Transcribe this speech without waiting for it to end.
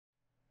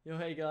Yo,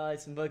 hey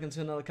guys, and welcome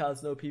to another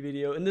Cards No P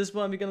video. In this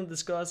one, we're going to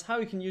discuss how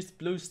you can use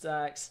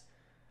Bluestacks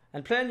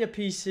and play on your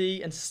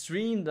PC and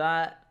stream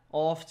that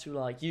off to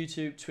like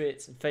YouTube,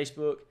 Twitch, and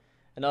Facebook,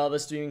 and other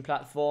streaming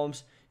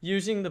platforms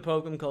using the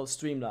program called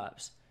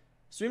Streamlabs.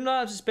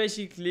 Streamlabs is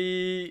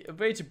basically a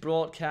way to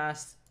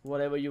broadcast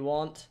whatever you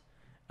want.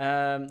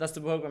 That's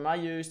the program I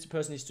use to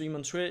personally stream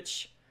on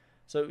Twitch.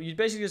 So you're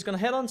basically just going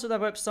to head on to that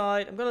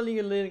website. I'm going to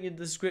leave a link in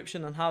the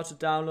description on how to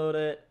download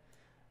it,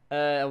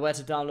 where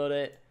to download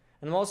it.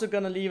 And I'm also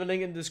going to leave a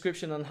link in the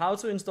description on how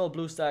to install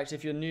Bluestacks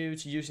if you're new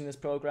to using this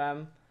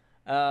program.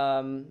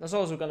 There's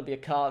also going to be a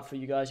card for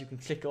you guys you can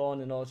click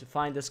on in order to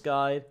find this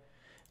guide.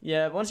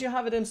 Yeah, once you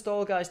have it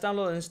installed, guys,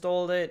 download and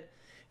install it.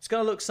 It's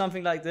going to look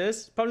something like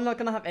this. Probably not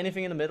going to have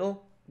anything in the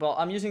middle. But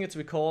I'm using it to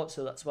record,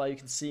 so that's why you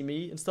can see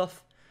me and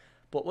stuff.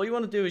 But what you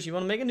want to do is you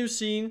want to make a new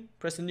scene,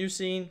 press a new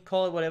scene,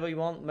 call it whatever you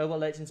want, Mobile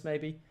Legends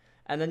maybe.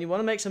 And then you want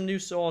to make some new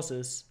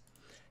sources.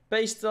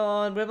 Based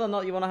on whether or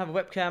not you want to have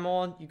a webcam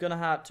on, you're going to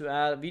have to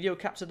add a video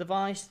capture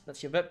device,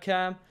 that's your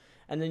webcam.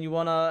 And then you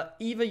want to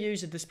either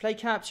use a display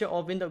capture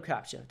or window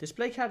capture.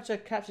 Display capture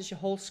captures your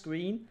whole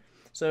screen.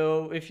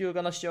 So if you're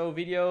going to show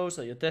videos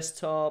or your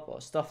desktop or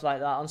stuff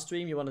like that on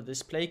stream, you want a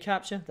display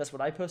capture. That's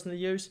what I personally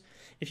use.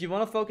 If you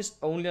want to focus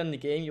only on the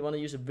game, you want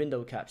to use a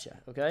window capture,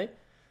 okay?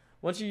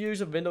 Once you use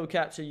a window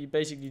capture, you're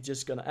basically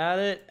just going to add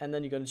it, and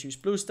then you're going to choose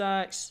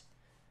Bluestacks.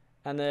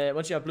 And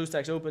once you have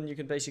Bluestacks open, you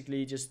can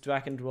basically just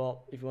drag and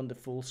drop if you want the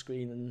full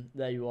screen, and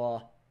there you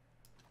are.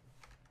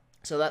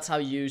 So that's how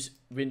you use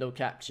window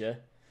capture.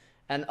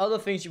 And other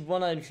things you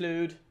want to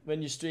include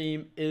when you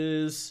stream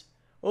is,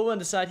 over on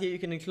the side here, you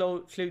can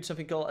include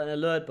something called an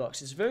alert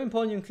box. It's very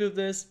important you include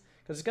this,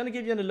 because it's going to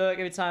give you an alert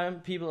every time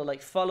people are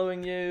like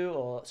following you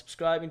or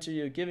subscribing to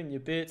you, giving you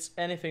bits,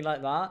 anything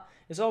like that.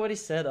 It's already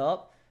set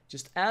up.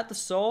 Just add the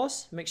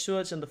source, make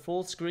sure it's on the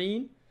full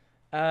screen.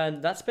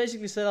 And that's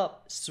basically set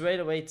up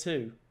straight away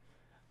too.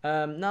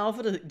 Now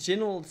for the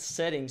general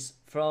settings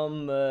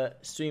from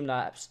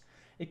Streamlabs.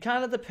 It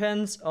kind of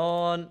depends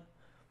on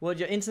what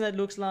your internet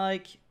looks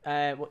like,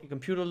 what your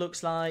computer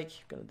looks like.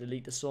 I'm going to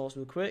delete the source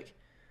real quick.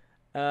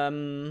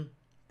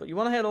 But you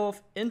want to head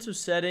off into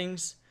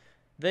settings.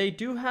 They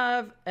do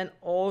have an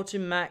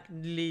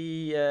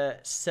automatically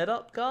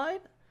setup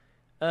guide.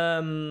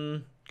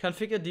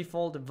 Configure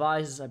default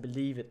devices, I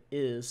believe it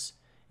is.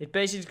 It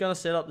basically is going to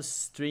set up the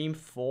stream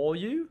for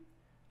you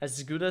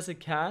as good as it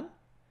can.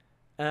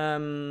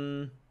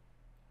 But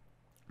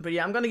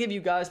yeah, I'm going to give you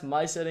guys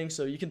my settings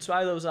so you can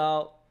try those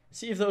out.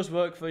 See if those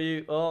work for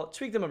you or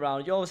tweak them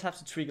around. You always have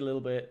to tweak a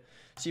little bit.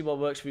 See what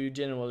works for you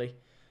generally.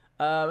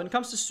 When it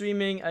comes to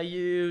streaming, I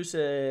use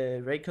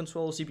rate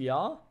control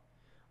CBR.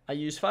 I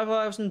use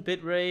 5000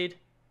 bitrate,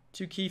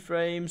 2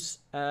 keyframes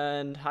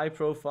and high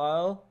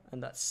profile.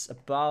 And that's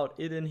about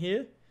it in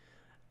here.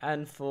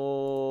 And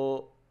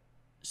for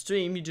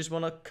stream, you just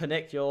want to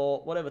connect your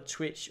whatever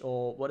Twitch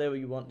or whatever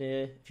you want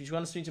there. If you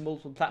want to stream to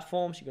multiple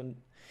platforms, you can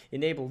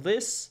enable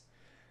this,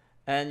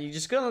 and you're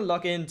just gonna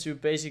log into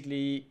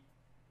basically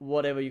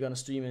whatever you're gonna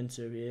stream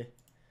into here.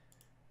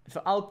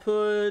 For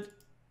output,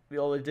 we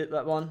already did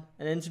that one.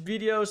 And then to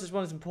videos, this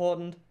one is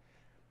important.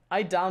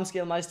 I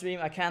downscale my stream.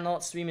 I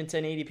cannot stream in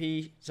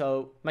 1080p,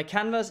 so my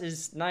canvas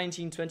is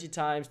 1920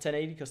 times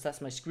 1080 because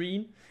that's my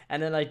screen,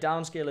 and then I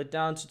downscale it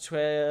down to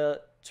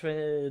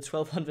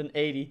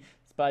 1280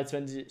 by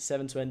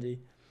 720,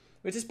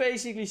 which is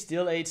basically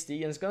still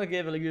HD, and it's gonna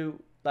give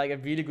you like a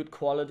really good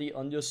quality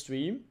on your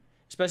stream,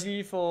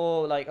 especially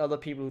for like other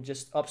people who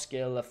just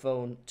upscale their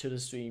phone to the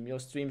stream. Your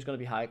stream's gonna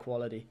be high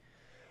quality.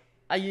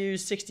 I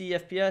use 60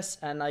 FPS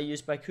and I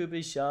use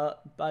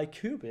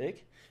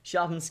Bicubic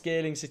sharpen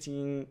scaling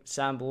 16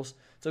 samples.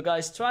 So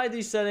guys, try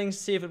these settings,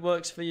 see if it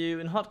works for you.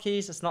 In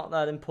hotkeys, it's not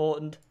that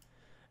important.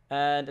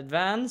 And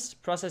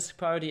advanced process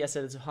priority, I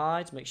set it to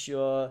high to make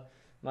sure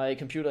my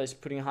computer is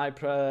putting a high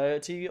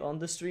priority on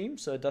the stream,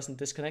 so it doesn't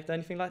disconnect or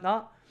anything like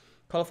that.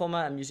 Color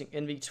format, I'm using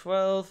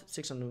NV12,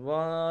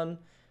 601.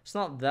 It's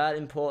not that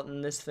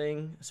important, this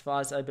thing, as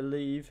far as I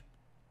believe.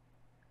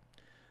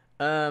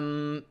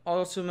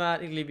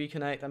 Automatically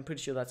reconnect, I'm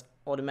pretty sure that's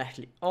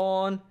automatically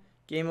on.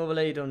 Game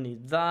overlay, you don't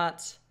need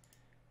that.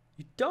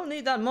 You don't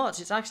need that much,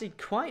 it's actually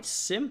quite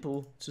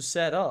simple to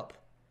set up.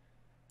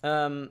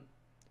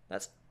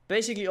 That's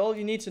basically all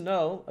you need to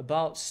know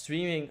about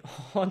streaming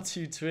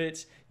onto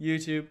Twitch,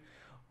 YouTube,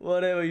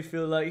 whatever you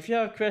feel like. If you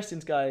have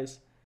questions, guys,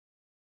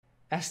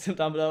 ask them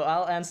down below.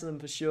 I'll answer them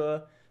for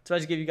sure. Try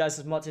to give you guys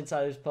as much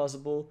insight as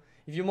possible.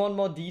 If you want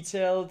more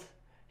detailed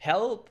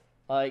help,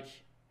 like,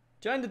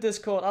 join the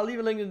Discord. I'll leave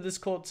a link in the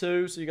Discord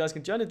too, so you guys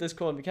can join the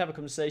Discord and we can have a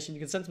conversation. You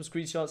can send some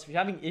screenshots if you're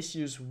having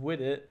issues with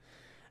it.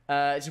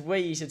 It's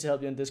way easier to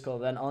help you on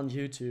Discord than on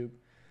YouTube.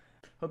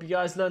 Hope you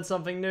guys learned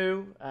something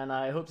new, and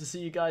I hope to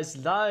see you guys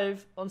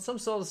live on some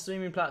sort of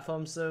streaming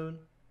platform soon.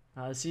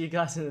 I'll see you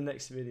guys in the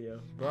next video.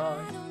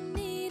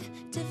 Bye.